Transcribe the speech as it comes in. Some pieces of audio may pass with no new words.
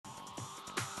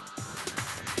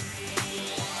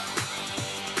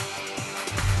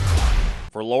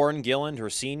For Lauren Gilliland, her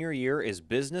senior year is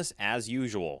business as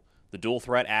usual. The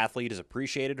dual-threat athlete has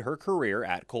appreciated her career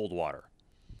at Coldwater.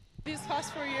 These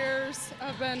past 4 years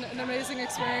have been an amazing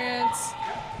experience.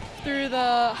 Through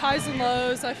the highs and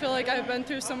lows, I feel like I've been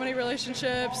through so many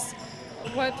relationships,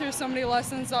 went through so many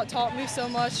lessons that taught me so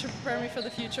much to prepare me for the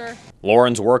future.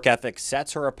 Lauren's work ethic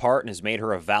sets her apart and has made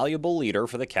her a valuable leader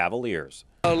for the Cavaliers.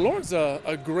 Lauren's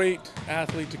a great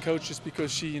athlete to coach just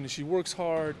because she works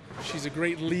hard. She's a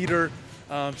great leader.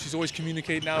 She's always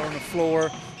communicating out on the floor.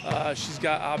 She's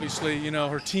got obviously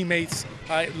her teammates.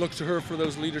 I look to her for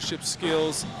those leadership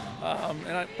skills.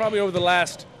 And probably over the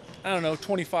last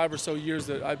 25 or so years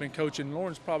that I've been coaching,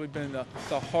 Lauren's probably been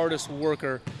the hardest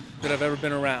worker that I've ever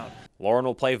been around. Lauren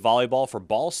will play volleyball for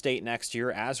Ball State next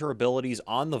year as her abilities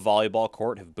on the volleyball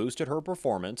court have boosted her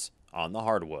performance on the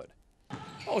hardwood.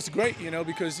 Oh, it's great,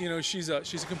 because she's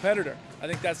a competitor. I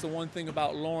think that's the one thing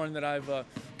about Lauren that I've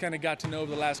kind of got to know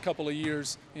over the last couple of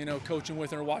years, coaching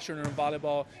with her, watching her in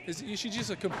volleyball, is she's just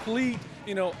a complete,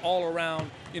 all-around,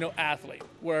 athlete.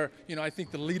 Where I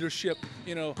think the leadership,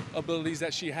 abilities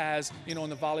that she has, on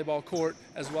the volleyball court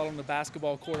as well on the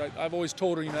basketball court. I've always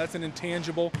told her, that's an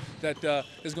intangible that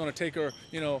is going to take her,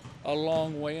 a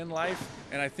long way in life,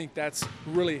 and I think that's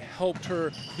really helped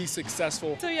her be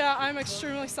successful. So yeah, I'm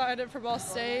extremely excited for Ball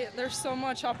State. There's so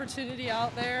much opportunity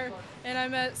out there, and I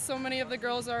met so many of the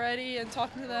girls already, and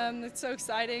talking to them, it's so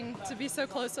exciting to be so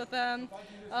close with them.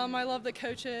 I love the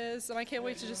coaches, and I can't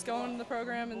wait to just go into the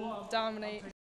program and dominate.